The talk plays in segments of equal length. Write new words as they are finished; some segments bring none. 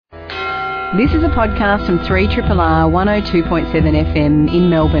This is a podcast from 3RRR 102.7 FM in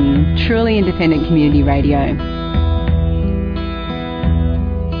Melbourne, truly independent community radio.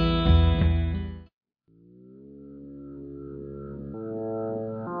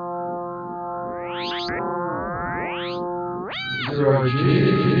 Zero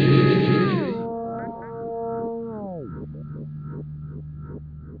G.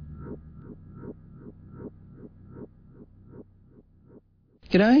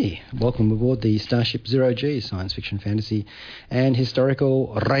 G'day, welcome aboard the Starship Zero G science fiction, fantasy and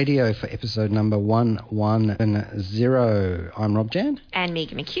historical radio for episode number 110. I'm Rob Jan. And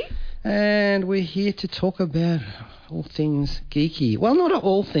Megan McHugh. And we're here to talk about all things geeky. Well, not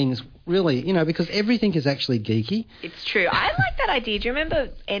all things, really, you know, because everything is actually geeky. It's true. I like that idea. Do you remember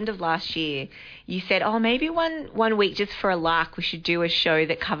end of last year you said, maybe one week just for a lark we should do a show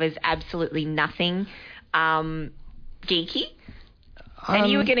that covers absolutely nothing geeky?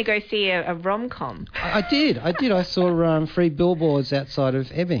 And you were going to go see a rom-com. I did. I saw Free Billboards outside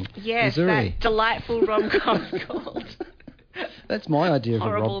of Ebbing, yes, Missouri. That delightful rom-com called. That's my idea of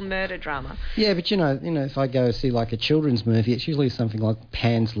horrible a rom. murder drama. Yeah, but you know, if I go see like a children's movie, it's usually something like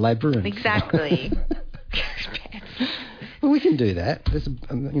Pan's Labyrinth. Exactly. Well, we can do that. There's a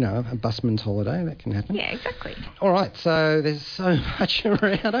busman's holiday. That can happen. Yeah, exactly. All right, so there's so much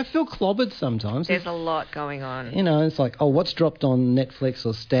around. I feel clobbered sometimes. There's a lot going on. You know, it's like, what's dropped on Netflix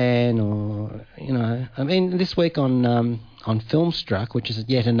or Stan or, I mean, this week on Filmstruck, which is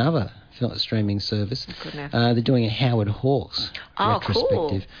yet another streaming service, they're doing a Howard Hawks retrospective.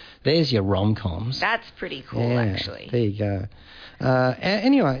 Cool. There's your rom-coms. That's pretty cool, actually. There you go.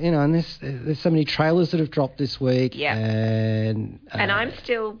 Anyway, and there's so many trailers that have dropped this week. Yeah. And I'm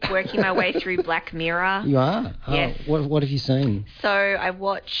still working my way through Black Mirror. You are? Yes. What have you seen? So I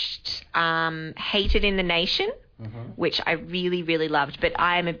watched Hated in the Nation, which I really, really loved. But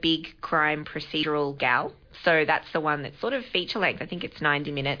I am a big crime procedural gal. So that's the one that's sort of feature length. I think it's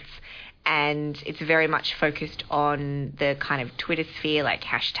 90 minutes. And it's very much focused on the kind of Twitter sphere, like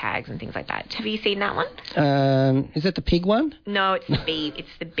hashtags and things like that. Have you seen that one? Is that the pig one? No, it's the B.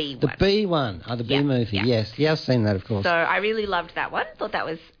 It's the B one. The B one. The B movie. Yeah. Yes. Yeah, I've seen that, of course. So I really loved that one. Thought that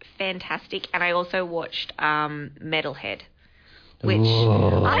was fantastic. And I also watched Metalhead, which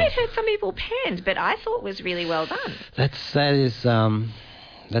I've heard some people panned, but I thought was really well done.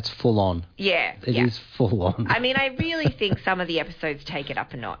 That's full on. Yeah. It is full on. I mean, I really think some of the episodes take it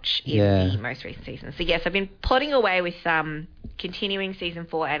up a notch in the most recent season. So, yes, I've been plodding away with continuing season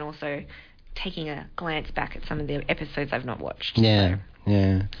 4 and also taking a glance back at some of the episodes I've not watched. Yeah,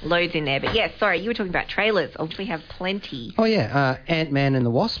 so, loads in there. But, yes, sorry, you were talking about trailers. Obviously have plenty. Oh, yeah. Ant-Man and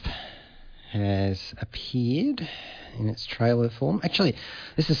the Wasp has appeared in its trailer form. Actually,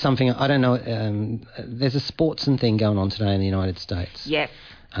 this is something, I don't know, there's a sportsman thing going on today in the United States. Yes.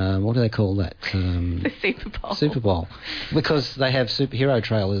 What do they call that? The Super Bowl. Super Bowl. Because they have superhero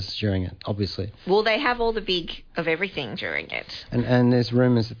trailers during it, obviously. Well, they have all the big of everything during it. And there's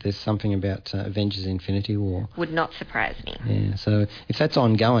rumours that there's something about Avengers Infinity War. Would not surprise me. Yeah, so if that's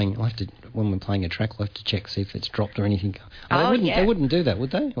ongoing, I'll have to, when we're playing a track, we'll have to check, see if it's dropped or anything. They wouldn't do that,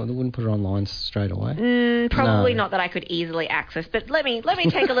 would they? Or they wouldn't put it online straight away? Probably not that I could easily access. But let me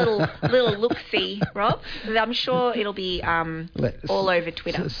take a little look-see, Rob. I'm sure it'll be all over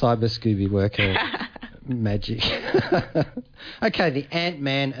Twitter. Cyber Scooby worker magic. Okay, the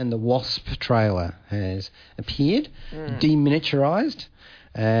Ant-Man and the Wasp trailer has appeared, deminiaturized,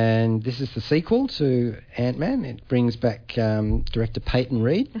 and this is the sequel to Ant-Man. It brings back director Peyton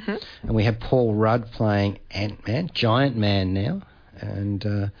Reed, and we have Paul Rudd playing Ant-Man, Giant Man now,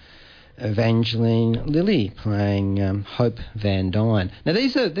 and Evangeline Lilly playing Hope Van Dyne. Now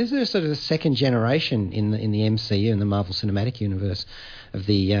these are sort of the second generation in the MCU, in the Marvel Cinematic Universe, of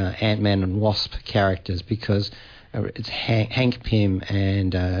the Ant-Man and Wasp characters, because it's Hank Pym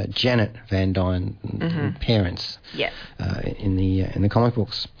and Janet Van Dyne, parents, in the comic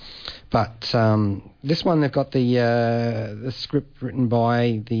books. But this one, they've got the script written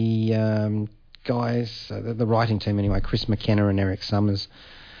by the guys, the writing team anyway, Chris McKenna and Eric Summers,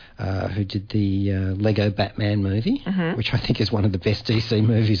 who did the Lego Batman movie, which I think is one of the best DC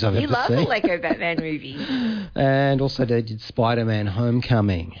movies I've ever seen. You love the Lego Batman movie. And also they did Spider-Man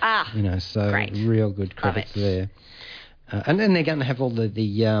Homecoming. So great. Real good credits there. And then they're going to have all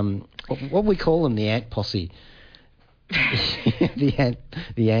the what we call them, the Ant Posse. the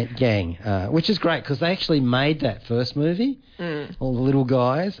ant gang, which is great because they actually made that first movie. All the little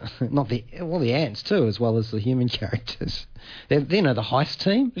guys, the ants too, as well as the human characters. They're the heist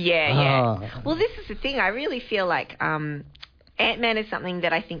team. Yeah. Well, this is the thing. I really feel like Ant-Man is something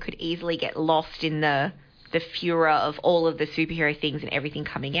that I think could easily get lost in the the furor of all of the superhero things and everything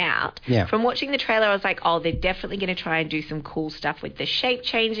coming out. Yeah. From watching the trailer, I was like, oh, they're definitely going to try and do some cool stuff with the shape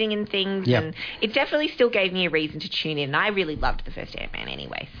changing and things. Yep. And it definitely still gave me a reason to tune in. And I really loved the first Ant-Man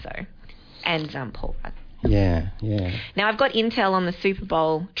anyway, so. And Paul Rudd. Yeah. Now, I've got intel on the Super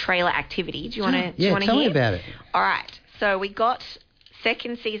Bowl trailer activity. Do you want to Yeah, tell hear? me about it. All right. So we got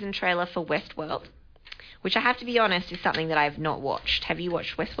second season trailer for Westworld, which I have to be honest is something that I've not watched. Have you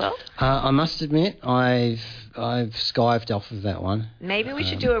watched Westworld? I must admit, I've skived off of that one. Maybe we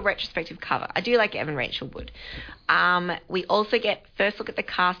should do a retrospective cover. I do like Evan Rachel Wood. We also get first look at the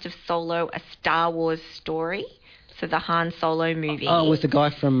cast of Solo, A Star Wars Story. So the Han Solo movie. Oh, with the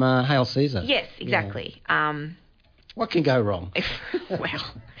guy from Hail Caesar. Yes, exactly. Yeah. What can go wrong? Well,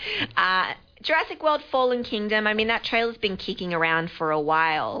 Jurassic World Fallen Kingdom, I mean, that trailer's been kicking around for a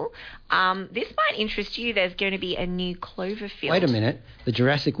while. This might interest you. There's going to be a new Cloverfield. Wait a minute. The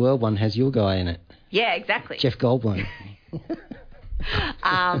Jurassic World one has your guy in it. Yeah, exactly. Jeff Goldblum.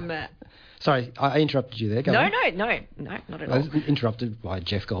 Sorry, I interrupted you there. Go on. No, not at all. I was interrupted by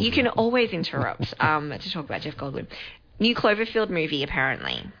Jeff Goldblum. You can always interrupt to talk about Jeff Goldblum. New Cloverfield movie,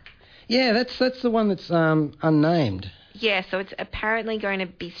 apparently. Yeah, that's the one that's unnamed. Yeah, so it's apparently going to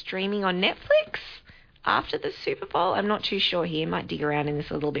be streaming on Netflix after the Super Bowl. I'm not too sure here. Might dig around in this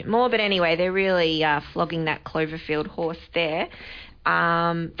a little bit more. But anyway, they're really flogging that Cloverfield horse there.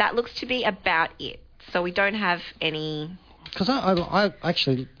 That looks to be about it. So we don't have any... Because I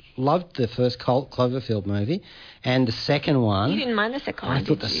actually loved the first Cloverfield movie, and the second one... You didn't mind the second one, I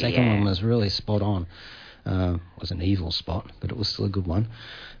thought the second one was really spot on. It was an evil spot, but it was still a good one.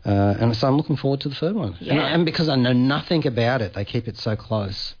 And so I'm looking forward to the third one. Yeah. And because I know nothing about it, they keep it so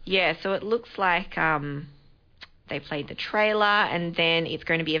close. Yeah, so it looks like they played the trailer, and then it's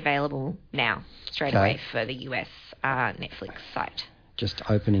going to be available now, straight away, for the US Netflix site. Just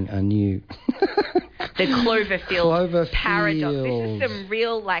opening a new... The Cloverfield paradox. This is some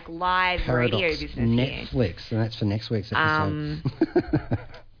real, live paradox. Radio business Netflix, here. and that's for next week's episode.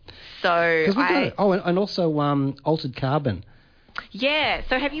 And also Altered Carbon. Yeah.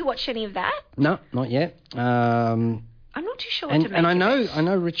 So have you watched any of that? No, not yet. I'm not too sure what to make and of it. I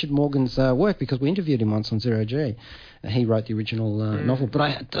know Richard Morgan's work because we interviewed him once on Zero G. He wrote the original novel, but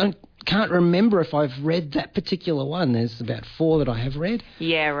I can't remember if I've read that particular one. There's about 4 that I have read.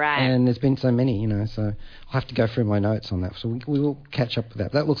 Yeah, right. And there's been so many, so I'll have to go through my notes on that. So we will catch up with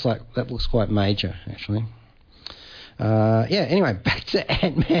that. That looks quite major, actually. Anyway, back to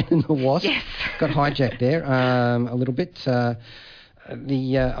Ant-Man and the Wasp. Yes. Got hijacked there a little bit. I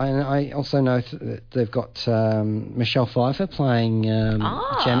also know that they've got Michelle Pfeiffer playing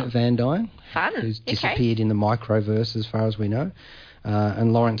Janet Van Dyne. Fun. Who's disappeared in the microverse as far as we know.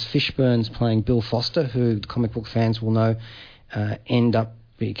 And Lawrence Fishburne's playing Bill Foster, who the comic book fans will know end up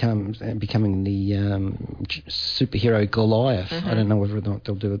becoming the superhero Goliath. Mm-hmm. I don't know whether or not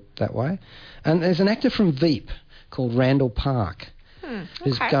they'll do it that way. And there's an actor from Veep called Randall Park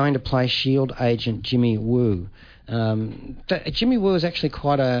who's going to play S.H.I.E.L.D. agent Jimmy Woo. Jimmy Woo is actually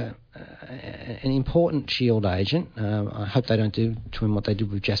quite an important S.H.I.E.L.D. agent. I hope they don't do to him what they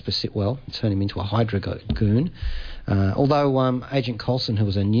did with Jasper Sitwell, turn him into a Hydra goon. Although Agent Coulson, who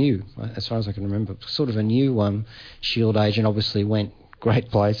was as far as I can remember, sort of a new S.H.I.E.L.D. agent, obviously went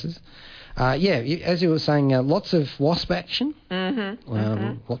great places. As you were saying, lots of Wasp action.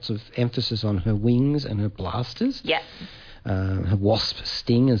 Lots of emphasis on her wings and her blasters. Yeah. Her Wasp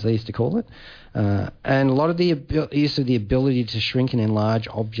sting, as they used to call it. And a lot of the use of the ability to shrink and enlarge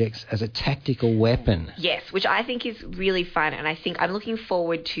objects as a tactical weapon. Yes, which I think is really fun, and I think I'm looking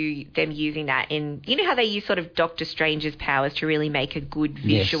forward to them using that in... You know how they use sort of Doctor Strange's powers to really make a good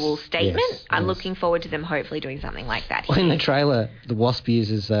visual statement? Yes, I'm looking forward to them hopefully doing something like that. Well, in the trailer, the Wasp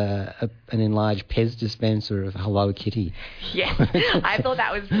uses an enlarged Pez dispenser of Hello Kitty. Yeah, I thought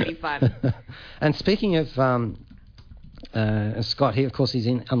that was pretty fun. And speaking of... Scott, he of course he's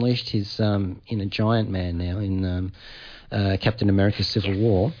unleashed his inner giant man now in Captain America: Civil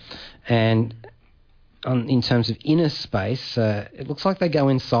War, and in terms of inner space, it looks like they go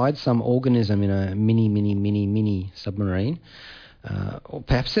inside some organism in a mini submarine, or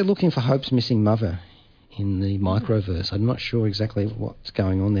perhaps they're looking for Hope's missing mother in the microverse. I'm not sure exactly what's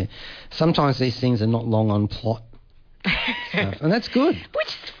going on there. Sometimes these things are not long on plot stuff, and that's good. Which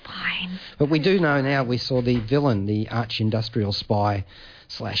is fine. But we do know now, we saw the villain, the arch-industrial spy /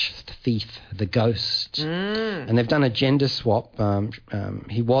 thief, the Ghost. And they've done a gender swap.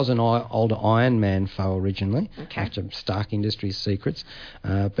 He was an older Iron Man foe originally, after Stark Industries secrets.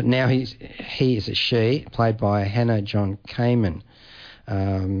 But now he is a she, played by Hannah John Kamen.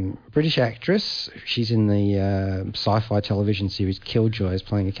 British actress. She's in the sci-fi television series Killjoys,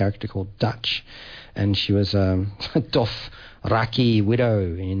 playing a character called Dutch, and she was a Dothraki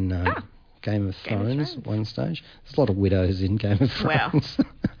widow in Game of Thrones at one stage. There's a lot of widows in Game of Thrones. Well,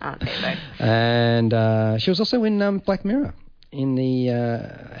 aren't there though? And she was also in Black Mirror.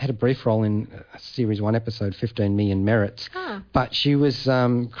 Had a brief role in Series 1 episode 15 Million Merits, but she was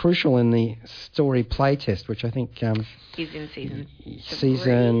crucial in the story playtest, which I think is in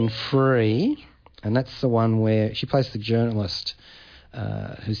season 3, and that's the one where she plays the journalist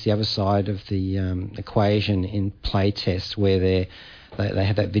who's the other side of the equation in playtest, where they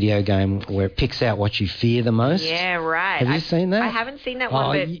have that video game where it picks out what you fear the most. Yeah, right. Have you seen that? I haven't seen that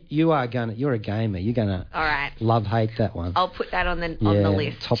one. But you're a gamer. You're gonna all right. love-hate that one. I'll put that on the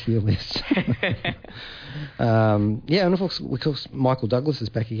list. Top of your list. And of course, Michael Douglas is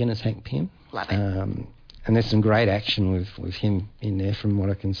back again as Hank Pym. Love it. And there's some great action with him in there, from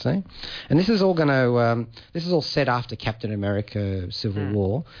what I can see. And this is all this is all set after Captain America: Civil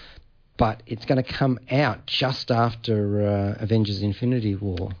War. But it's going to come out just after Avengers Infinity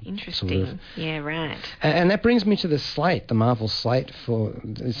War. Interesting. Sort of. Yeah, right. And that brings me to the Marvel slate for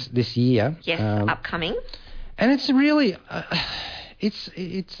this year. Yes, upcoming. And it's really,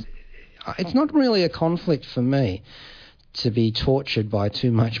 it's not really a conflict for me to be tortured by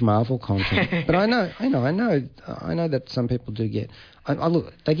too much Marvel content. But I know that some people do get.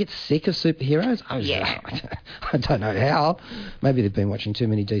 Look, they get sick of superheroes. I don't know how. Maybe they've been watching too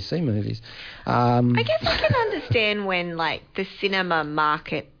many DC movies. I guess I can understand when, like, the cinema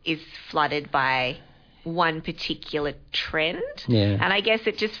market is flooded by one particular trend. Yeah. And I guess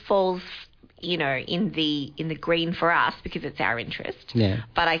it just falls, in the green for us because it's our interest. Yeah.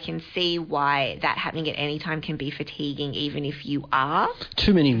 But I can see why that happening at any time can be fatiguing, even if you are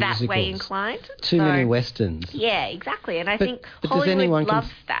too many that musicals. way inclined. Too many westerns. Yeah, exactly. And I think but Hollywood loves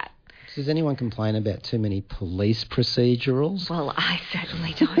that. Does anyone complain about too many police procedurals? Well, I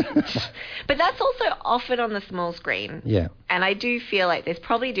certainly don't. But that's also often on the small screen. Yeah. And I do feel like there's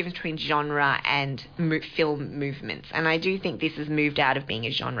probably a difference between genre and film movements. And I do think this has moved out of being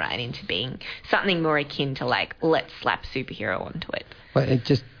a genre and into being something more akin to, like, let's slap superhero onto it. Well,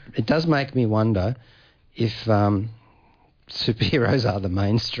 it does make me wonder if superheroes are the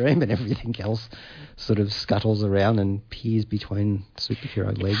mainstream and everything else sort of scuttles around and peers between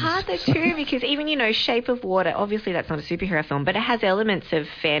superhero legs. It's hard though too, because even, Shape of Water, obviously that's not a superhero film, but it has elements of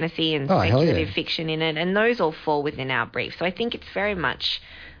fantasy and speculative fiction in it, and those all fall within our brief. So I think it's very much,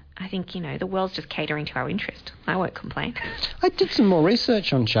 the world's just catering to our interest. I won't complain. I did some more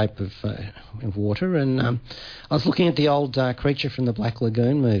research on Shape of Water, and I was looking at the old Creature from the Black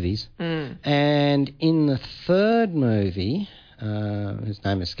Lagoon movies, and in the third movie, whose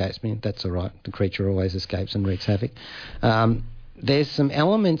name escapes me, that's all right, the creature always escapes and wreaks havoc, there's some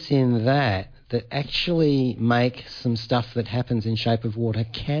elements in that actually make some stuff that happens in Shape of Water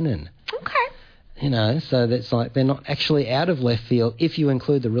canon. Okay. So that's like they're not actually out of left field if you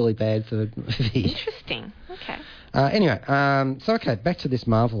include the really bad third movie. Interesting. Okay. Anyway, back to this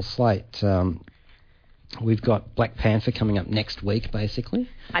Marvel slate. We've got Black Panther coming up next week, basically.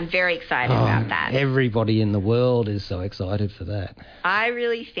 I'm very excited about that. Everybody in the world is so excited for that. I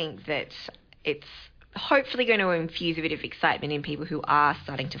really think that it's hopefully going to infuse a bit of excitement in people who are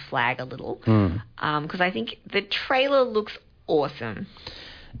starting to flag a little. Because I think the trailer looks awesome.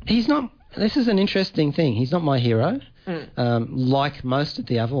 This is an interesting thing. He's not my hero. Like most of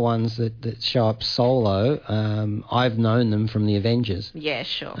the other ones that show up solo, I've known them from the Avengers. Yeah,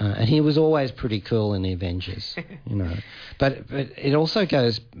 sure. And he was always pretty cool in the Avengers, But it also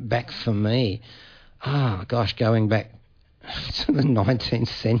goes back for me, going back to the 19th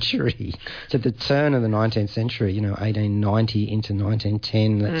century, to the turn of the 19th century, 1890 into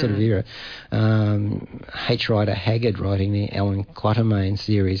 1910, that sort of era. H. Rider Haggard writing the Alan Quatermain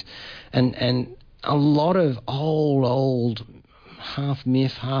series. And a lot of old, half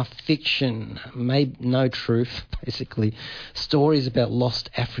myth, half fiction, no truth, basically, stories about lost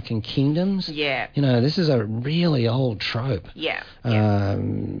African kingdoms. Yeah. This is a really old trope. Yeah.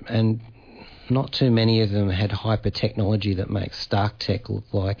 And not too many of them had hyper technology that makes Stark Tech look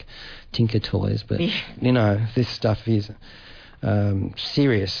like Tinker Toys, but this stuff is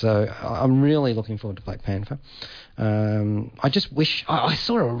serious. So I'm really looking forward to Black Panther. I just wish I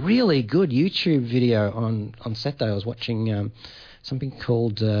saw a really good YouTube video on Saturday. I was watching something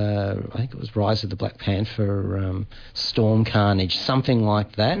called I think it was Rise of the Black Panther, Storm Carnage, something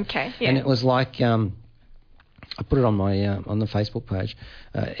like that. Okay, yeah. And it was like I put it on my on the Facebook page.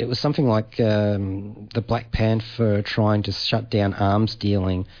 It was something like the Black Panther trying to shut down arms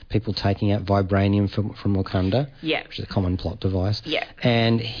dealing, people taking out vibranium from Wakanda, which is a common plot device. Yeah.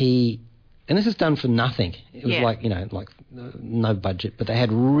 And this is done for nothing. It was like no budget, but they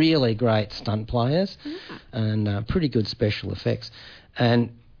had really great stunt players and pretty good special effects.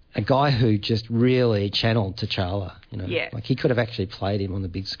 And a guy who just really channeled T'Challa, like he could have actually played him on the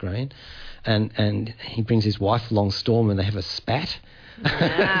big screen. And he brings his wife along, Storm, and they have a spat.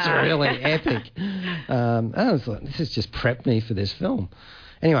 It's really epic. I was like, this has just prepped me for this film.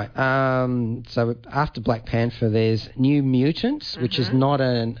 Anyway, so after Black Panther, there's New Mutants, which is not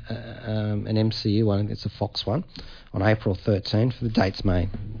an MCU one, it's a Fox one, on April 13th. The dates may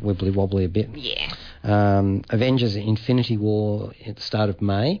wibbly wobbly a bit. Yeah. Avengers Infinity War at the start of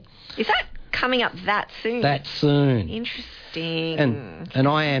May. Is that coming up that soon? That soon. Interesting. And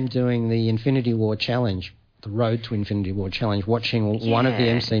I am doing the Infinity War challenge, the Road to Infinity War challenge, watching one of the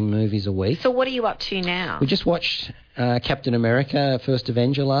MC movies a week. So what are you up to now? We just watched Captain America, First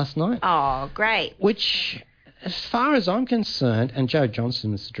Avenger last night. Oh, great. Which, as far as I'm concerned, and Joe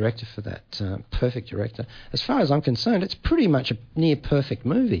Johnston is the director for that, perfect director, as far as I'm concerned, it's pretty much a near perfect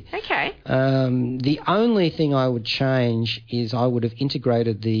movie. Okay. The only thing I would change is I would have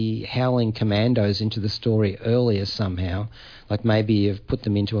integrated the Howling Commandos into the story earlier somehow, like maybe you've put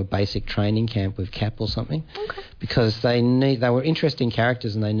them into a basic training camp with Cap or something. Okay. Because they were interesting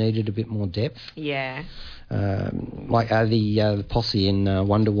characters and they needed a bit more depth. Yeah. Like the posse in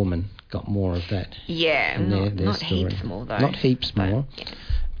Wonder Woman got more of that. Yeah, not story. heaps more though. Not heaps more.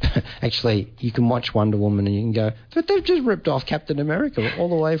 Yeah. Actually, you can watch Wonder Woman and you can go, but they've just ripped off Captain America all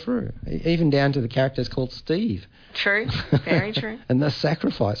the way through, even down to the characters called Steve. True, very true. And the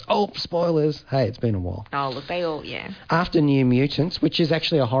sacrifice. Oh, spoilers. Hey, it's been a while. Oh, look, they all, After New Mutants, which is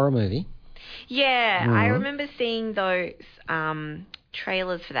actually a horror movie. Yeah, I remember seeing those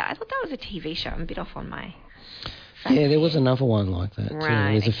trailers for that. I thought that was a TV show. I'm a bit off on my... Yeah, there was another one like that.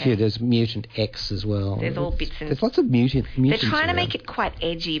 Right, There's a few. There's Mutant X as well. There's all bits and... There's lots of mutants. They're trying to make it quite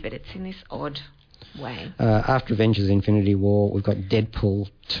edgy, but it's in this odd way. After Avengers Infinity War, we've got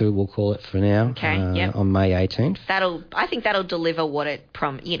Deadpool 2, we'll call it for now. Okay, on May 18th. I think that'll deliver what it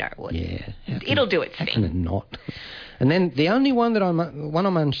it'll do its thing. How can it not? And then the only one that I'm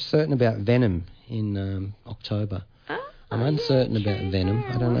uncertain about, Venom in October. I'm uncertain about Venom.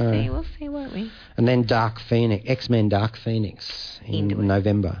 I don't know. We'll see, won't we? And then X-Men Dark Phoenix in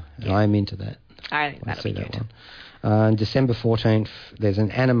November. Yeah. I'm into that. I think that'll be good. One. December 14th, there's an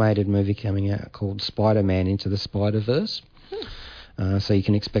animated movie coming out called Spider-Man Into the Spider-Verse. So you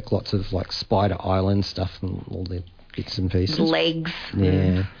can expect lots of like Spider Island stuff and all the bits and pieces. Legs.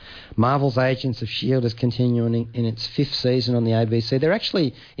 Yeah. Marvel's Agents of S.H.I.E.L.D. is continuing in its 5th season on the ABC. They're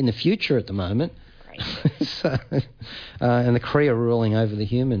actually in the future at the moment. And the Kree are ruling over the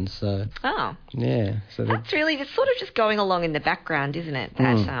humans. So yeah, so that's really just sort of just going along in the background, isn't it?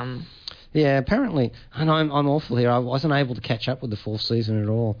 That yeah, apparently. And I'm awful here. I wasn't able to catch up with the 4th season at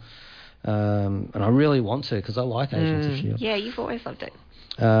all, and I really want to because I like Agents of S.H.I.E.L.D. Yeah, you've always loved it.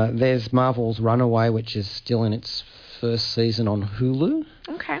 There's Marvel's Runaway, which is still in its 1st season on Hulu.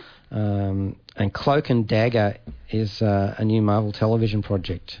 Okay. And Cloak and Dagger is a new Marvel television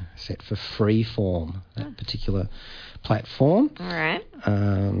project set for Freeform, that particular platform. All right.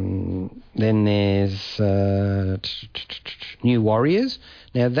 Then there's New Warriors.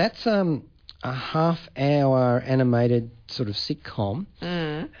 Now, that's a half-hour animated sort of sitcom,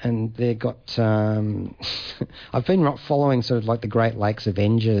 and they've got... I've been following sort of like the Great Lakes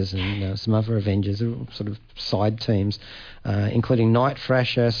Avengers and some other Avengers, sort of side teams, including Night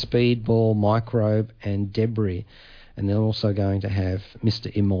Thrasher, Speedball, Microbe, and Debris. And they're also going to have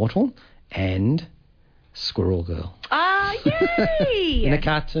Mr. Immortal and Squirrel Girl. Ah, yay! In a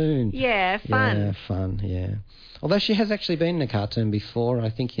cartoon. Yeah, fun. Yeah, fun, yeah. Although she has actually been in a cartoon before, I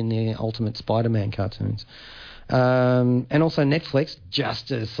think in the Ultimate Spider-Man cartoons. And also Netflix,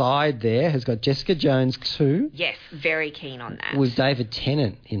 just aside there, has got Jessica Jones 2. Yes, very keen on that. With David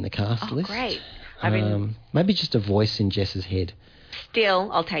Tennant in the cast list. Oh, great. Maybe just a voice in Jess's head. Still,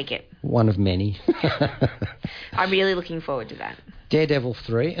 I'll take it. One of many. I'm really looking forward to that. Daredevil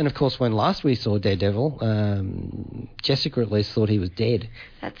 3. And, of course, when last we saw Daredevil, Jessica at least thought he was dead.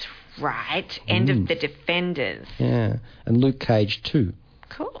 That's right. End of The Defenders. Yeah. And Luke Cage 2.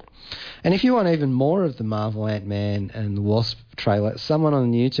 Cool. And if you want even more of the Marvel Ant-Man and the Wasp trailer, someone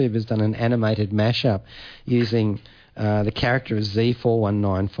on YouTube has done an animated mashup using the character of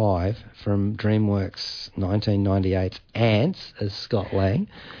Z4195 from DreamWorks 1998's Ants as Scott Lang.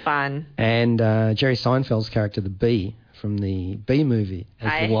 Fun. And Jerry Seinfeld's character, the Bee, from the B movie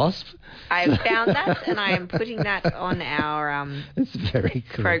as the Wasp. I found that, and I am putting that on our it's very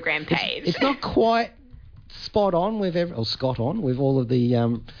cool. program page. It's not quite spot on with all of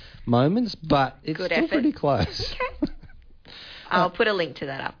the moments, but it's Good still effort. pretty close. Okay. I'll put a link to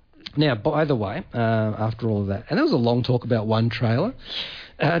that up. Now, by the way, after all of that, and there was a long talk about one trailer,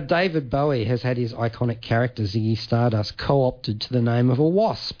 David Bowie has had his iconic character Ziggy Stardust co-opted to the name of a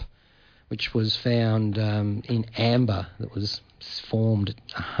wasp, which was found in amber that was formed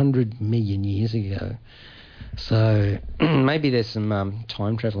 100 million years ago. So maybe there's some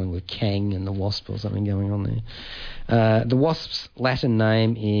time travelling with Kang and the wasp or something going on there. The wasp's Latin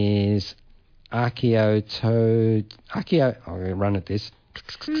name is I'm going to run at this.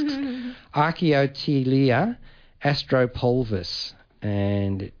 Archaeotelea astropulvis,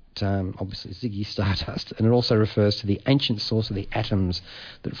 and it obviously Ziggy Stardust, and it also refers to the ancient source of the atoms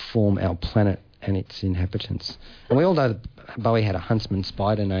that form our planet and its inhabitants. And we all know that Bowie had a huntsman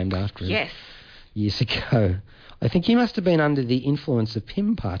spider named after him years ago. I think he must have been under the influence of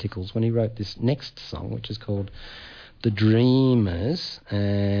Pym particles when he wrote this next song, which is called The Dreamers,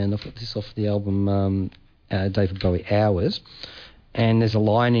 and I've got this off the album David Bowie Hours. And there's a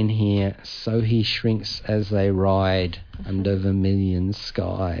line in here, so he shrinks as they ride under vermilion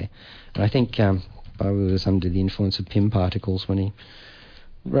sky. And I think Bowie was under the influence of Pym particles when he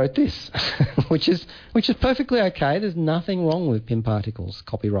wrote this, which is perfectly okay. There's nothing wrong with Pym particles,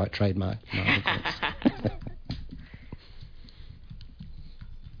 copyright, trademark.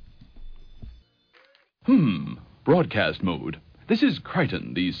 Broadcast mode. This is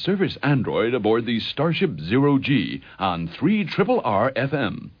Crichton, the service android aboard the Starship Zero-G on 3RRR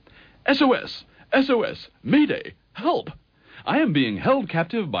FM. SOS! SOS! Mayday! Help! I am being held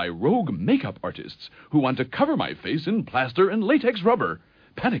captive by rogue makeup artists who want to cover my face in plaster and latex rubber.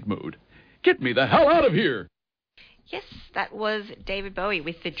 Panic mode. Get me the hell out of here! Yes, that was David Bowie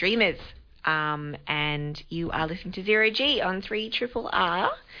with The Dreamers. And you are listening to Zero-G on 3RRR.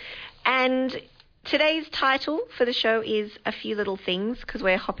 And today's title for the show is A Few Little Things, because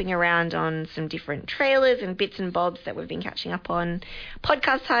we're hopping around on some different trailers and bits and bobs that we've been catching up on.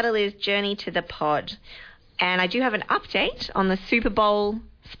 Podcast title is Journey to the Pod. And I do have an update on the Super Bowl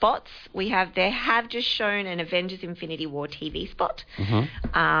spots. They have just shown an Avengers Infinity War TV spot.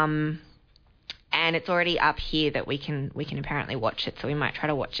 Mm-hmm. And it's already up here that we can apparently watch it, so we might try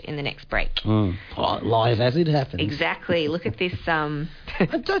to watch it in the next break. Live as it happens. Exactly. Look at this. I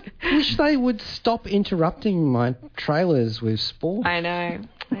wish they would stop interrupting my trailers with sport. I know.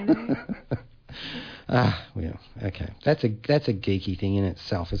 Well, okay. That's a geeky thing in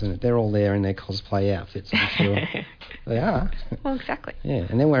itself, isn't it? They're all there in their cosplay outfits, I'm sure. They are. Well, exactly. Yeah,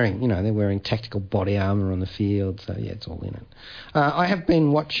 and they're wearing tactical body armour on the field, so yeah, it's all in it. I have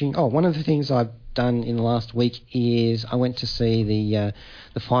been watching. One of the things I've done in the last week is I went to see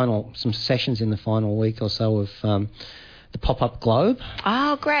some sessions in the final week or so of the Pop-Up Globe.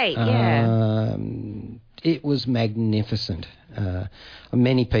 Oh, great! Yeah. It was magnificent.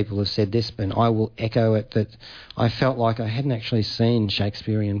 Many people have said this, but I will echo it, that I felt like I hadn't actually seen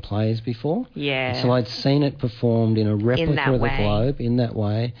Shakespearean plays before. Yeah. So I'd seen it performed in a replica of the Globe in that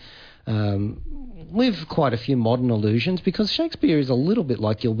way, with quite a few modern allusions, because Shakespeare is a little bit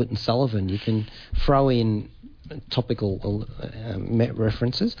like Gilbert and Sullivan. You can throw in topical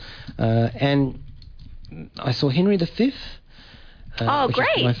references. And I saw Henry V. Which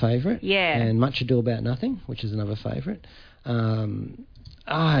great. is my favourite. Yeah. And Much Ado About Nothing, which is another favourite.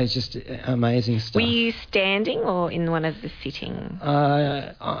 It's just amazing stuff. Were you standing or in one of the sitting?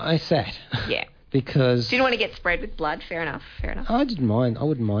 I sat. Yeah. Because didn't want to get sprayed with blood. Fair enough. I didn't mind. I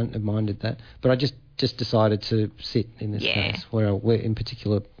wouldn't have minded that. But I just decided to sit in this case, where in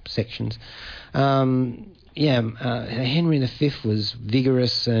particular sections. Henry V was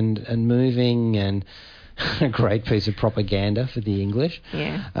vigorous and moving and a great piece of propaganda for the English.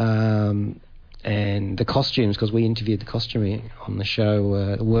 Yeah. And the costumes, because we interviewed the costuming on the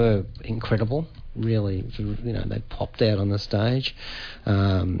show, were incredible. Really, they popped out on the stage.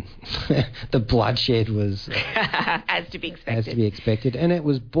 The bloodshed was as to be expected. And it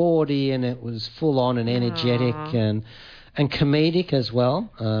was bawdy, and it was full on and energetic and comedic as well.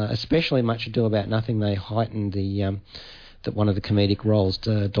 Especially Much Ado About Nothing, they heightened one of the comedic roles.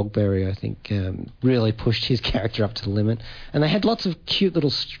 Dogberry, I think, really pushed his character up to the limit. And they had lots of cute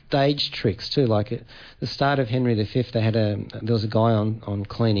little stage tricks too. Like at the start of Henry V, there was a guy on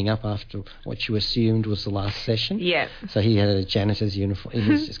cleaning up after what you assumed was the last session. Yeah. So he had a janitor's uniform.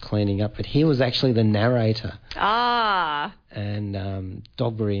 He was just cleaning up, but he was actually the narrator. Ah. And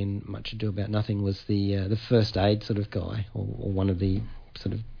Dogberry in Much Ado About Nothing was the first aid sort of guy, or one of the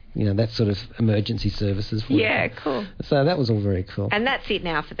sort of that sort of emergency services for Yeah, them. cool. So that was all very cool. And that's it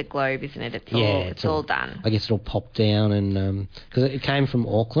now for the Globe, isn't it? It's all done. I guess it'll pop down, and because it came from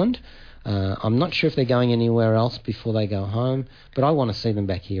Auckland. I'm not sure if they're going anywhere else before they go home, but I want to see them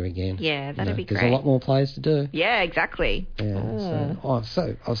back here again. Yeah, that'd be There's great. a lot more plays to do. Yeah, exactly. Yeah,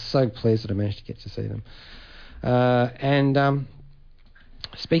 so I was so pleased that I managed to get to see them. And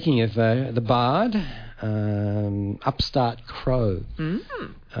speaking of the Bard, Upstart Crow,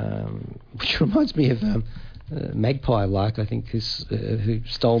 which reminds me of Magpie Lark, I think, who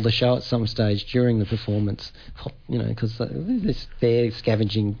stole the show at some stage during the performance, because they're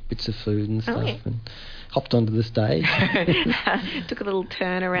scavenging bits of food and stuff, and hopped onto the stage. Took a little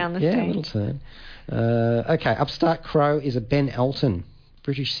turn around the stage. Yeah, a little turn. Okay, Upstart Crow is a Ben Elton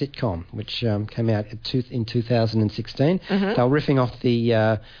British sitcom, which came out in 2016. They were riffing off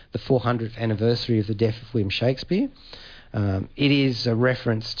the 400th anniversary of the death of William Shakespeare. It is a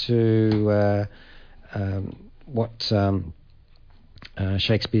reference to what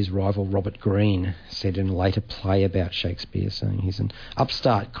Shakespeare's rival Robert Greene said in a later play about Shakespeare, saying he's an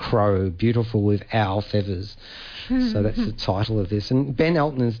upstart crow, beautiful with owl feathers. So that's the title of this. And Ben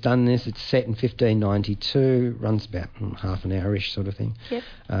Elton has done this. It's set in 1592, runs about half an hour-ish sort of thing. Yep.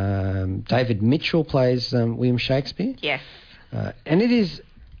 David Mitchell plays William Shakespeare. Yes. And it is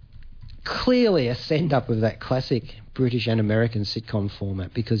clearly a send-up of that classic British and American sitcom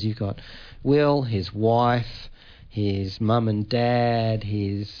format, because you've got Will, his wife, his mum and dad,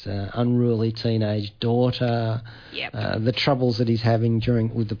 his unruly teenage daughter, the troubles that he's having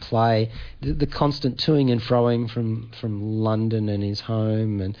with the play, the constant toing and froing from London and his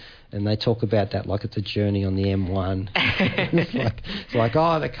home, and they talk about that like it's a journey on the M1. it's like,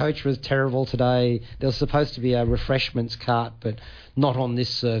 oh, the coach was terrible today. There was supposed to be a refreshments cart, but not on this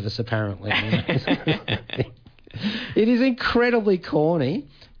service apparently. It is incredibly corny,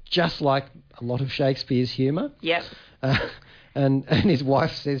 just like a lot of Shakespeare's humour. Yep. And his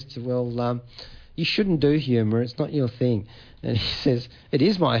wife says to Will, you shouldn't do humour, it's not your thing. And he says, it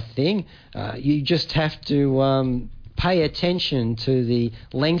is my thing. You just have to pay attention to the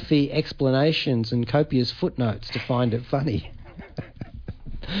lengthy explanations and copious footnotes to find it funny.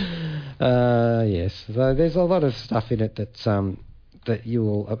 Yes, so there's a lot of stuff in it that you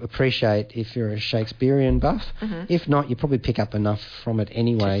will appreciate if you're a Shakespearean buff. If not, you probably pick up enough from it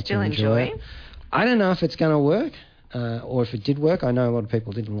anyway to enjoy it. I don't know if it's going to work, or if it did work. I know a lot of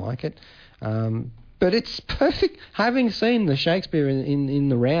people didn't like it. But it's perfect. Having seen the Shakespeare in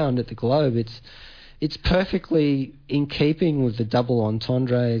the round at the Globe, it's perfectly in keeping with the double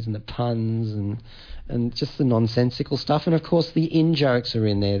entendres and the puns and just the nonsensical stuff. And, of course, the in-jokes are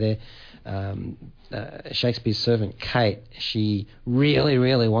in there. Shakespeare's servant, Kate, she really,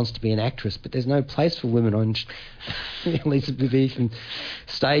 really wants to be an actress, but there's no place for women on Elizabethan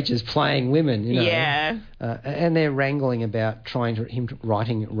stages playing women, Yeah. And they're wrangling about him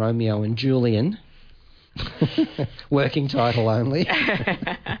writing Romeo and Julian. Working title only.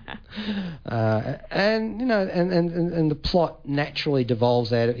 And the plot naturally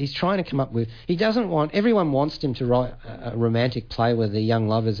devolves out of, he's trying to come up with, everyone wants him to write a romantic play where the young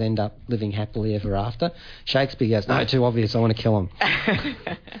lovers end up living happily ever after. Shakespeare goes, no, too obvious, I want to kill him.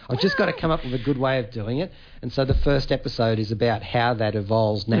 I've just got to come up with a good way of doing it. And so the first episode is about how that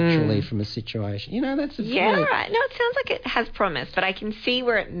evolves naturally from a situation. That's a right. No, it sounds like it has promise, but I can see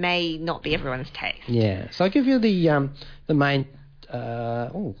where it may not be everyone's taste. Yeah. So I'll give you the main...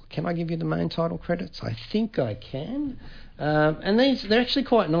 can I give you the main title credits? I think I can. And they're actually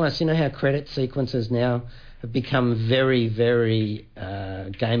quite nice. You know how credit sequences now have become very, very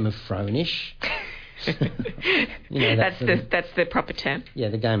Game of Thrones-ish? That's the proper term. Yeah,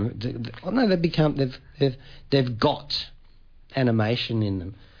 the game. They've got animation in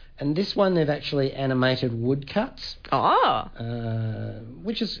them, and this one they've actually animated woodcuts.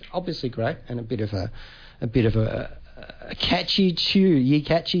 Which is obviously great, and a bit of a catchy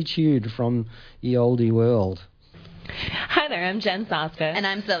tune from the oldie world. Hi there, I'm Jen Saska. And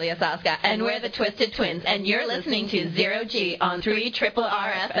I'm Sylvia Saska. And we're the Twisted Twins. And you're listening to Zero G on 3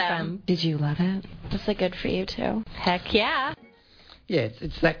 RRFM. Did you love it? Was it good for you too? Heck yeah. Yeah,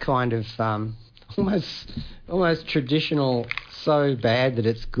 it's that kind of almost traditional, so bad that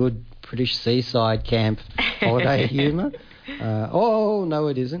it's good British seaside camp holiday humour. Oh, no,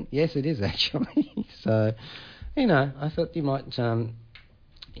 it isn't. Yes, it is actually. So, I thought you might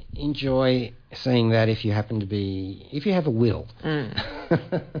enjoy seeing that if you have a will.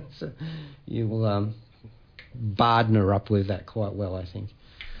 So you will Bardner up with that quite well, I think.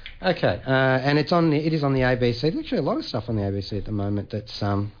 Okay, and it is on the ABC. There's actually a lot of stuff on the ABC at the moment that's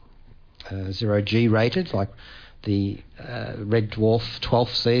 0G rated, like the Red Dwarf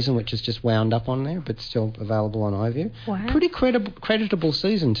 12th season, which is just wound up on there, but still available on iView. Wow. Pretty creditable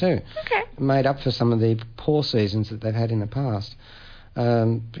season too. Okay. Made up for some of the poor seasons that they've had in the past.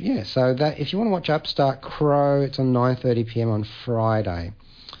 So that if you want to watch Upstart Crow, it's on 9:30 p.m. on Friday.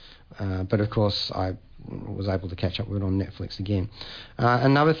 But of course, I was able to catch up with it on Netflix again.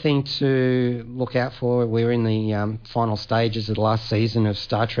 Another thing to look out for, we're in the final stages of the last season of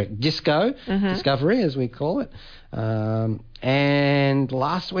Star Trek Discovery, as we call it. And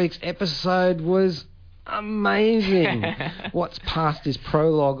last week's episode was amazing. What's Past is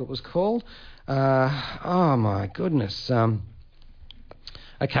Prologue, it was called. Oh, my goodness.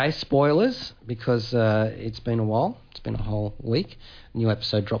 Okay, spoilers, because it's been a while. It's been a whole week. New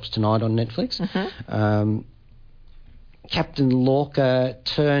episode drops tonight on Netflix. Captain Lorca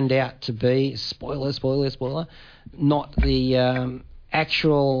turned out to be, spoiler, not the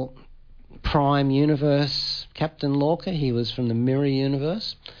actual Prime Universe Captain Lorca. He was from the Mirror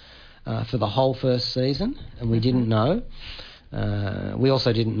Universe for the whole first season, and we didn't know. We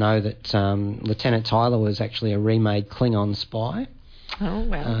also didn't know that Lieutenant Tyler was actually a remade Klingon spy. Oh,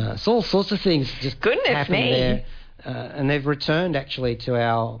 well. So all sorts of things just happened there. And they've returned actually to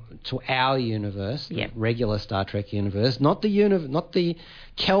our universe, the regular Star Trek universe, not the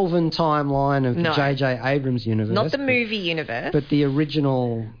Kelvin timeline of the J.J. Abrams universe, not the movie universe, but the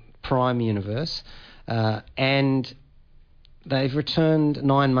original Prime universe. And they've returned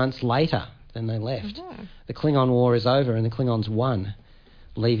 9 months later than they left. Mm-hmm. The Klingon War is over, and the Klingons won,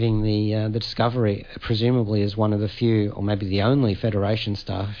 leaving the Discovery presumably as one of the few, or maybe the only, Federation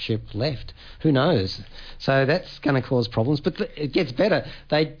starship left. Who knows? So that's going to cause problems. But it gets better.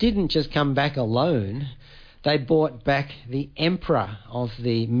 They didn't just come back alone. They brought back the Emperor of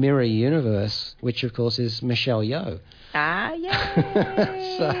the Mirror Universe, which of course is Michelle Yeoh. Ah,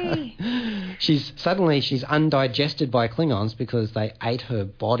 yay! So she's undigested by Klingons because they ate her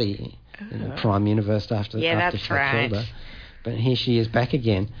body in the Prime Universe after she killed her. But here she is back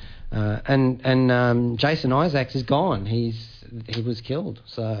again, and Jason Isaacs is gone. He was killed.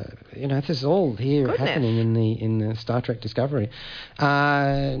 So this is all here happening in the Star Trek Discovery.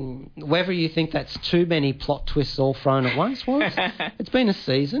 Whether you think that's too many plot twists all thrown at once, well, it's been a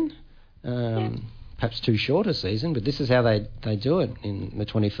season, perhaps too short a season, but this is how they do it in the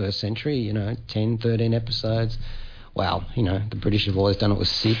 21st century. 10, 13 episodes. Well, the British have always done it with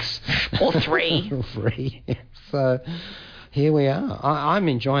 6 or 3. Or 3. So. Here we are. I'm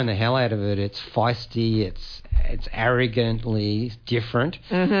enjoying the hell out of it. It's feisty. It's arrogantly different.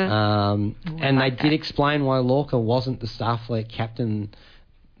 Mm-hmm. And they did explain why Lorca wasn't the Starfleet captain,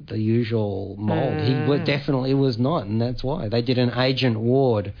 the usual mould. He definitely was not, and that's why. They did an Agent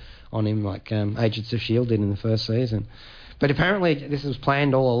Ward on him, like Agents of S.H.I.E.L.D. did in the first season. But apparently this was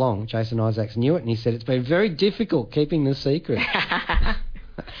planned all along. Jason Isaacs knew it, and he said it's been very difficult keeping the secret.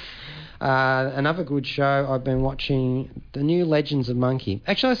 Another good show I've been watching, the new Legends of Monkey.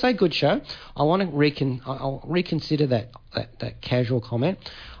 Actually, I say good show. I want to I'll reconsider that casual comment.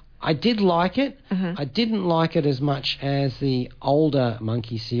 I did like it. Mm-hmm. I didn't like it as much as the older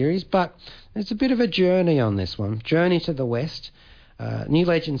Monkey series, but it's a bit of a journey on this one. Journey to the West. New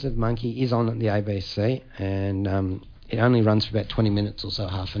Legends of Monkey is on at the ABC, and it only runs for about 20 minutes or so,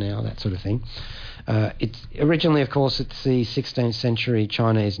 half an hour, that sort of thing. It's originally, of course, it's the 16th century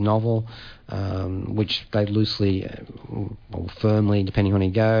Chinese novel, which they loosely or firmly, depending on how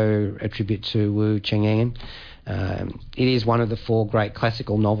you go, attribute to Wu Cheng'an. It is one of the 4 great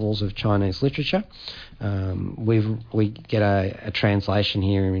classical novels of Chinese literature. We get a translation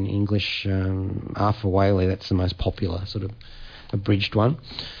here in English, Arthur Waley. That's the most popular sort of abridged one.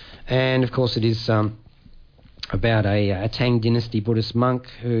 And of course, it is about a Tang dynasty Buddhist monk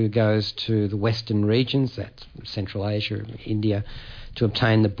who goes to the western regions, that's Central Asia, India, to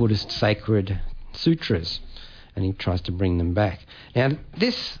obtain the Buddhist sacred sutras, and he tries to bring them back. Now,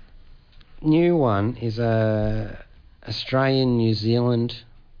 this new one is a Australian-New Zealand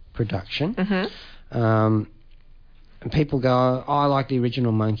production. Mm-hmm. And people go, I like the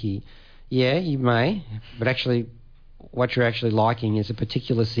original Monkey. Yeah, you may, but actually what you're actually liking is a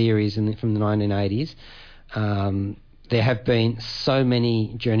particular series from the 1980s. There have been so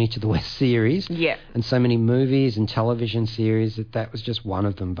many Journey to the West series, and so many movies and television series that was just one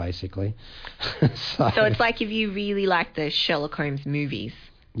of them, basically. So it's like if you really like the Sherlock Holmes movies,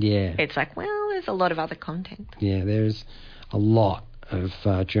 it's like, well, there's a lot of other content. Yeah, there's a lot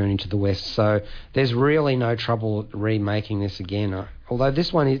of Journey to the West, so there's really no trouble remaking this again. Although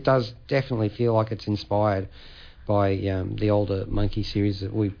this one, it does definitely feel like it's inspired by the older Monkey series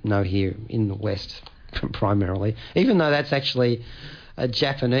that we know here in the West. Primarily, even though that's actually a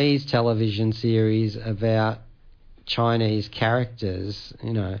Japanese television series about Chinese characters,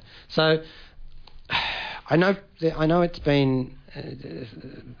 So I know it's been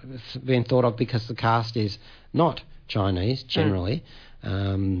thought of because the cast is not Chinese generally,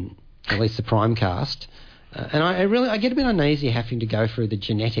 at least the prime cast, and I get a bit uneasy having to go through the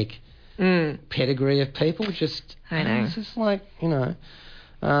genetic pedigree of people. Just I know. It's just like I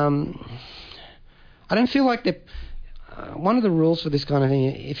don't feel like they're. One of the rules for this kind of thing,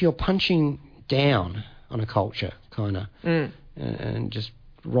 if you're punching down on a culture, kind of, and just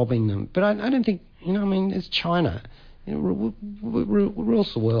robbing them, but I don't think it's China.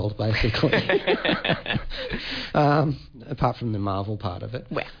 Rules the world, basically. Apart from the Marvel part of it.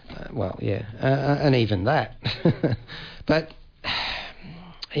 Well, yeah. And even that. But,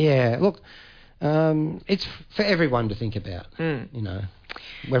 yeah, look, it's for everyone to think about,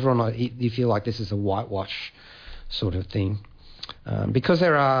 whether or not you feel like this is a whitewash sort of thing. Because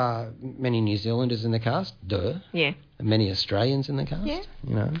there are many New Zealanders in the cast, Yeah. and many Australians in the cast,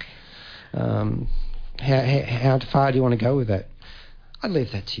 Yeah. How far do you want to go with that? I'd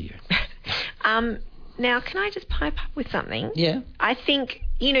leave that to you. Now, can I just pipe up with something? Yeah. I think,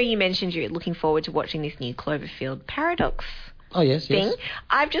 you mentioned you're looking forward to watching this new Cloverfield Paradox Oh, yes, thing. yes.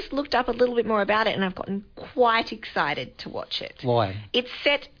 I've just looked up a little bit more about it and I've gotten quite excited to watch it. Why? It's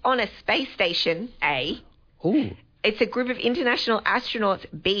set on a space station, A. Ooh. It's a group of international astronauts,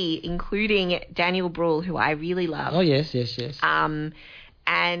 B, including Daniel Bruhl, who I really love. Oh, yes, yes, yes. And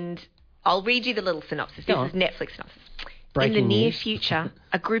I'll read you the little synopsis. This is Netflix synopsis. Breaking In the near news. future,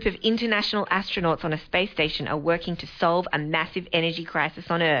 a group of international astronauts on a space station are working to solve a massive energy crisis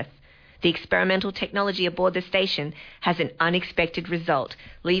on Earth. The experimental technology aboard the station has an unexpected result,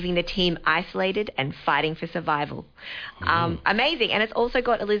 leaving the team isolated and fighting for survival. Amazing. And it's also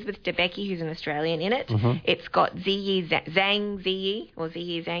got Elizabeth Debicki, who's an Australian, in it. It's got Ziyi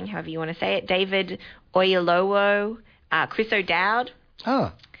Zhang, however you want to say it, David Oyelowo, Chris O'Dowd.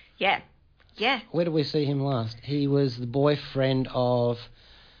 Oh. Yeah. Yeah. Where did we see him last? He was the boyfriend of...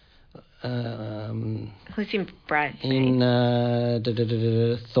 Who's in Brad? in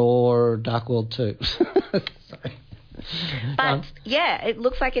Thor Dark World 2. Sorry. But, yeah, it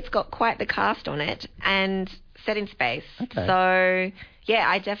looks like it's got quite the cast on it and set in space. Okay. So, yeah,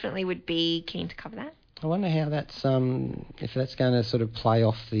 I definitely would be keen to cover that. I wonder how that's if that's going to sort of play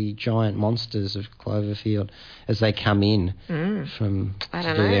off the giant monsters of Cloverfield as they come in from I to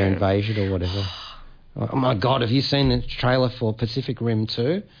don't do their know. invasion or whatever. Oh my God! Have you seen the trailer for Pacific Rim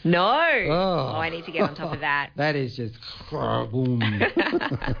 2? No. Oh, I need to get on top of that. That is just boom.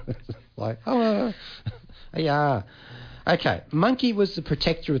 Like yeah. Okay, Monkey was the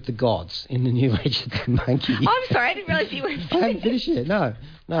protector of the gods in the New Age of the Monkey. Oh, I'm sorry, I didn't realise you were. I haven't finished yet. No.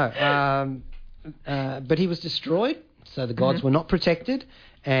 But he was destroyed, so the gods were not protected,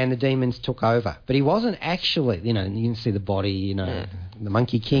 and the demons took over. But he wasn't actually, you can see the body, the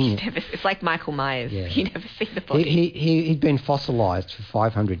Monkey King. It's like Michael Myers. Yeah. You never see the body. He'd been fossilised for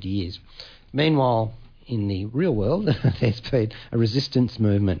 500 years. Meanwhile, in the real world, there's been a resistance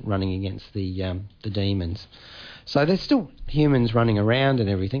movement running against the demons. So there's still humans running around and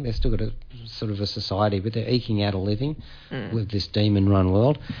everything. They've still got a sort of a society, but they're eking out a living with this demon-run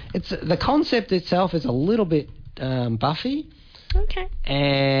world. The concept itself is a little bit Buffy. Okay.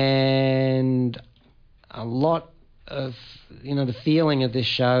 And a lot of, the feeling of this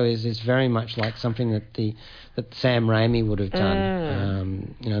show is very much like something that Sam Raimi would have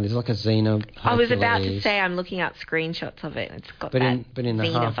done. There's like a Xena. I was about to Hercules, say I'm looking up screenshots of it. It's got but that in the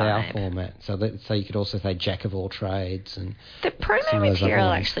Xena half-hour vibe. format. So you could also say Jack of all trades. And The some promo of those other material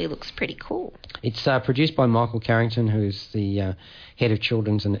ones. actually looks pretty cool. It's produced by Michael Carrington, who's the head of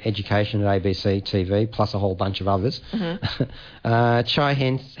children's and education at ABC TV, plus a whole bunch of others. Chai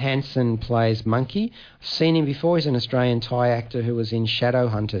Hansen plays Monkey. I've seen him before. He's an Australian Thai actor who was in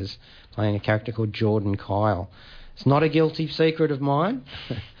Shadowhunters, playing a character called Jordan Kyle. It's not a guilty secret of mine,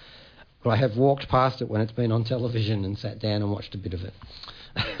 but I have walked past it when it's been on television and sat down and watched a bit of it.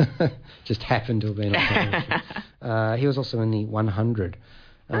 Just happened to have been on television. He was also in the 100.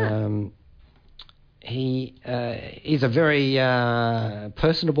 He is a very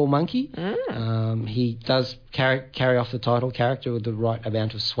personable monkey. He does carry off the title character with the right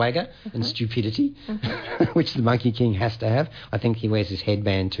amount of swagger and stupidity, which the Monkey King has to have. I think he wears his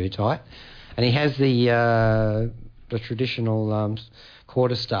headband too tight. And he has the traditional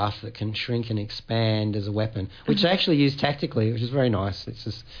quarterstaff that can shrink and expand as a weapon, which they actually use tactically, which is very nice. It's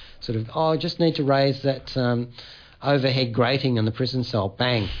just sort of, I just need to raise that overhead grating on the prison cell.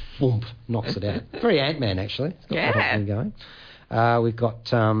 Bang, boom, knocks it out. Very Ant-Man, actually. It's got that whole thing going. We've got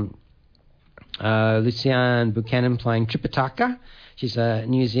Luciane Buchanan playing Tripitaka. She's a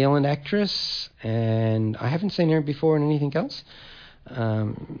New Zealand actress, and I haven't seen her before in anything else.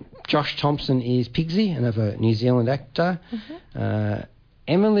 Josh Thompson is Pigsy, another New Zealand actor.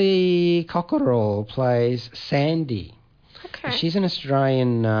 Emily Cockerell plays Sandy. Okay. She's an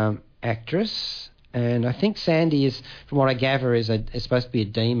Australian actress, and I think Sandy is, from what I gather, is supposed to be a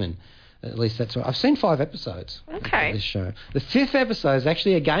demon. At least that's what I've seen 5 episodes of this show. The 5th episode is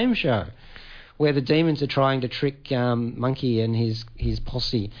actually a game show where the demons are trying to trick Monkey and his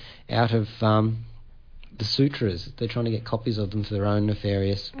posse out of the sutras. They're trying to get copies of them for their own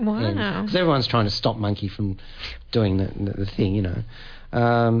nefarious ends. Because everyone's trying to stop Monkey from doing the thing, you know.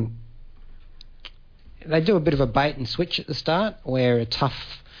 They do a bit of a bait and switch at the start where a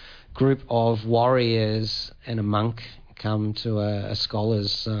tough group of warriors and a monk come to a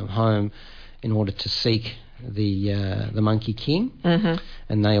scholar's home in order to seek the Monkey King,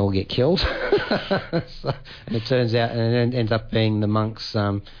 and they all get killed. And it turns out, and it ends up being the monk's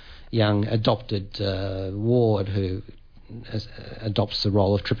young adopted ward who adopts the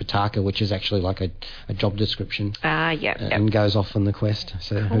role of Tripitaka, which is actually like a job description. And goes off on the quest.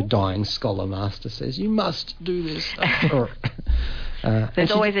 So her dying scholar master says, "You must do this." There's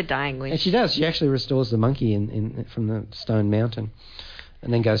always a dying wish. And she does. She actually restores the monkey from the stone mountain,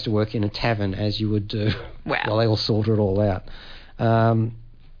 and then goes to work in a tavern, as you would do, while they all sort it all out.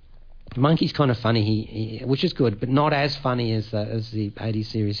 Monkey's kind of funny, he which is good, but not as funny as the 80s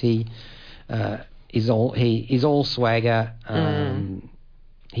series. He is all swagger.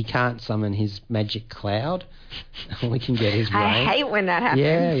 He can't summon his magic cloud. All he can get is rain. I hate when that happens.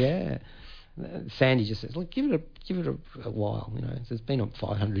 Yeah. Sandy just says, "Look, give it a while. You know, it's been on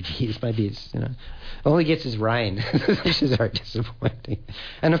 500 years. Maybe it's, you know, all he gets is rain," which is very disappointing.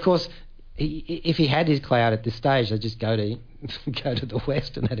 And of course, if he had his cloud at this stage, they'd just go to the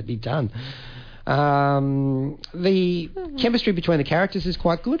west and that'd be done. The chemistry between the characters is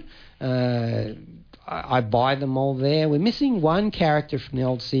quite good. I buy them all there. We're missing one character from the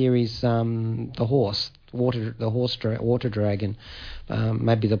old series, the water dragon.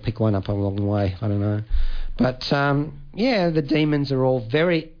 Maybe they'll pick one up along the way. I don't know. But the demons are all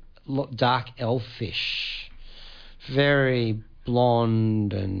very dark elfish, very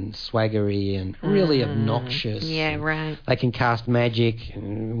blonde and swaggery and really obnoxious. Yeah, right. They can cast magic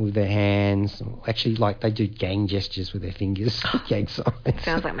with their hands. Actually, like, they do gang gestures with their fingers. Gang signs.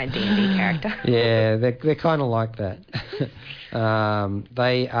 Sounds like my D&D character. Yeah, they're kind of like that.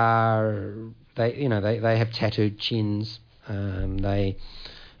 They have tattooed chins. They've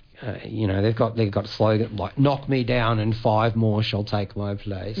got a slogan like "Knock me down and 5 more shall take my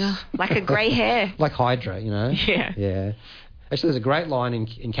place." Like a grey hair. Like Hydra, you know. Yeah. Actually, there's a great line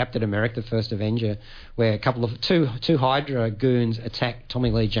in Captain America: The First Avenger where two Hydra goons attack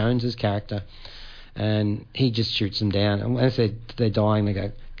Tommy Lee Jones's character, and he just shoots them down. And as they're dying, they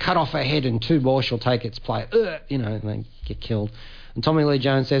go, "Cut off a head and 2 more shall take its place." And they get killed. And Tommy Lee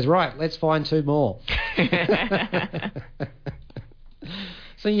Jones says, "Right, let's find 2 more."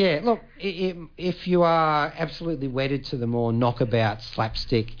 So yeah, look, if you are absolutely wedded to the more knockabout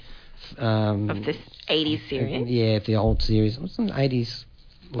slapstick of this 80s series, the old series, it was in the 80s,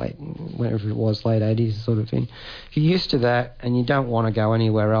 whenever it was, late 80s sort of thing. If you're used to that and you don't want to go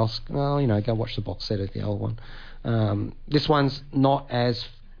anywhere else, well, go watch the box set of the old one. This one's not as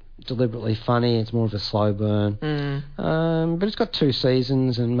deliberately funny. It's more of a slow burn, but it's got 2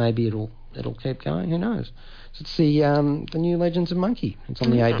 seasons and maybe it'll keep going. Who knows? So it's the New Legends of Monkey. It's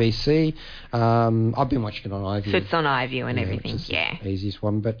on the ABC. I've been watching it on iView. So it's on iView and everything. Which is the easiest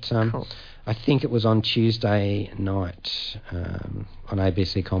one. But cool. I think it was on Tuesday night on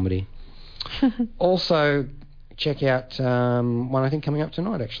ABC Comedy. Also, check out one I think coming up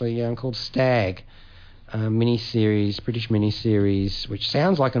tonight actually called Stag. British miniseries, which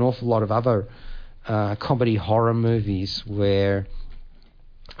sounds like an awful lot of other comedy horror movies where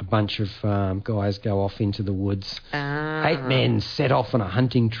a bunch of guys go off into the woods. 8 men set off on a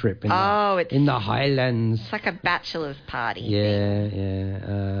hunting trip in the Highlands. It's like a bachelor's party.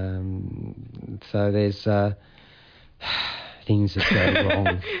 Yeah. So there's things that go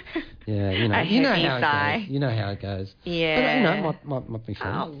wrong. Yeah, you know how it goes. You know how it goes. Yeah. But might be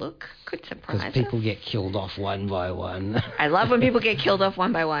fun. Oh, look, could surprise us. Because people get killed off one by one. I love when people get killed off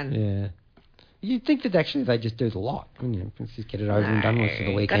one by one. Yeah. You'd think that actually they just do the lot. Let's just get it over and done with for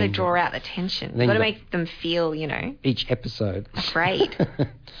the weekend. Got to draw out the tension. Got to make them feel, each episode. Afraid.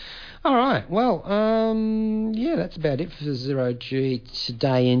 All right. Well, that's about it for Zero G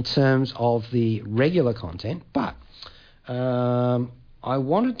today in terms of the regular content. But I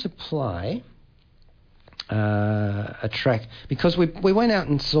wanted to play a track because we went out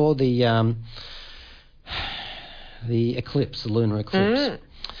and saw the the eclipse, the lunar eclipse.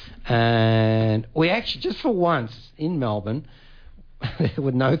 And we actually, just for once in Melbourne, there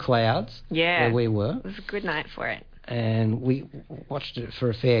were no clouds where we were. It was a good night for it. And we watched it for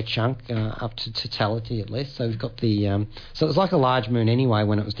a fair chunk, up to totality at least. So we've got the... so it was like a large moon anyway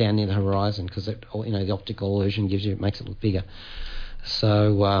when it was down near the horizon, because the optical illusion makes it look bigger.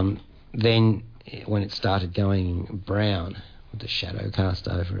 So then when it started going brown with the shadow cast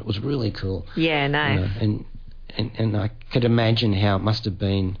over it was really cool. Yeah, nice. And I could imagine how it must have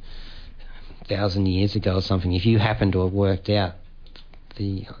been 1,000 years ago or something if you happened to have worked out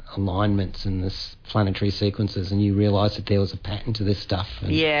the alignments and the planetary sequences and you realised that there was a pattern to this stuff.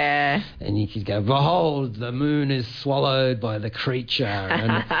 And you could go, behold, the moon is swallowed by the creature,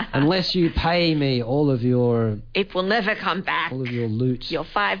 and unless you pay me all of your... It will never come back. All of your loot. Your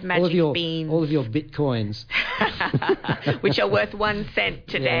 5 magic beans. All of your bitcoins. Which are worth 1 cent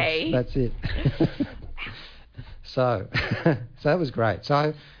today. Yes, that's it. So that was great.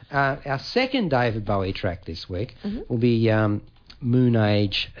 So our second David Bowie track this week will be... Moon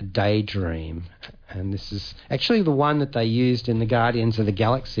Age Daydream, and this is actually the one that they used in the Guardians of the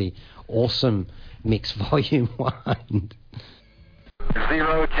Galaxy Awesome Mix Volume 1.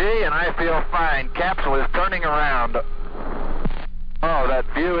 0G, and I feel fine. Capsule is turning around. Oh,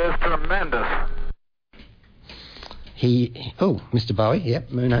 that view is tremendous. Mr. Bowie,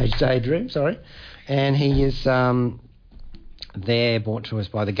 yep, Moon Age Daydream, sorry. And he is there, brought to us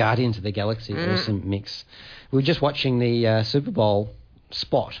by the Guardians of the Galaxy Awesome Mix. We were just watching the Super Bowl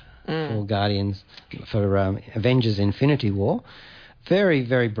spot for Guardians, for Avengers Infinity War. Very,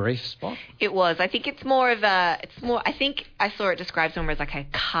 very brief spot. It was. I think it's more of a... I think I saw it described somewhere as like a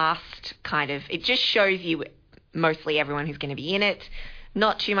cast kind of... It just shows you mostly everyone who's going to be in it.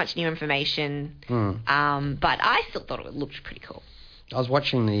 Not too much new information. But I still thought it looked pretty cool. I was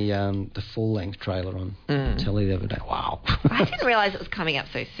watching the full-length trailer on telly the other day. Wow. I didn't realise it was coming up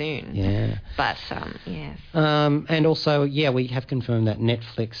so soon. Yeah. But, yes. And also, we have confirmed that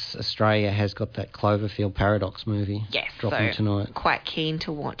Netflix Australia has got that Cloverfield Paradox movie dropping tonight. Quite keen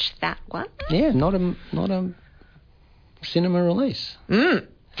to watch that one. Yeah, not a cinema release.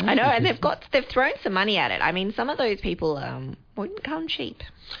 I know, and they've thrown some money at it. I mean, some of those people wouldn't come cheap.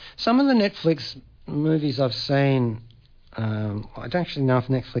 Some of the Netflix movies I've seen... I don't actually know if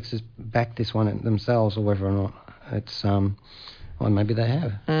Netflix has backed this one themselves or whether or not it's... well, maybe they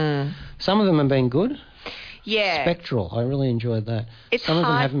have. Some of them have been good. Yeah. Spectral, I really enjoyed that. Some of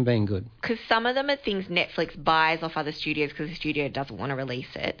them haven't been good. Because some of them are things Netflix buys off other studios because the studio doesn't want to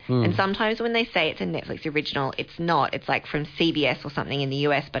release it. And sometimes when they say it's a Netflix original, it's not. It's like from CBS or something in the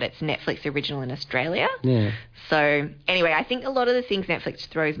US, but it's Netflix original in Australia. Yeah. So, anyway, I think a lot of the things Netflix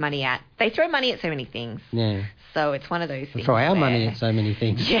throws money at, they throw money at so many things. Yeah. So it's one of those things. Throw our money at so many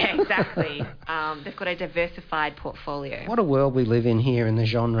things. Yeah, exactly. They've got a diversified portfolio. What a world we live in here in the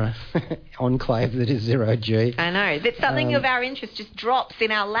genre enclave that is 0G. I know. That something of our interest just drops in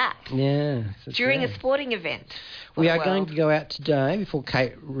our laps. Yeah. During a sporting event. We are going to go out today before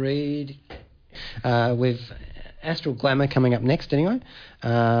Kate Reid with Astral Glamour coming up next anyway.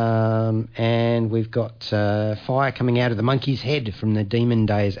 And we've got Fire coming out of the Monkey's Head from the Demon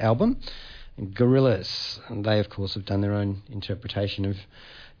Days album. Gorillaz, and they of course have done their own interpretation of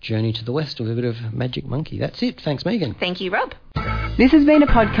Journey to the West with a bit of Magic Monkey. That's it. Thanks, Megan. Thank you, Rob. This has been a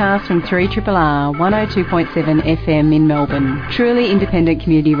podcast from 3RRR 102.7 FM in Melbourne. Truly independent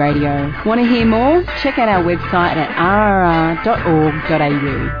community radio. Want to hear more? Check out our website at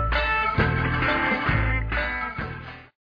rrr.org.au.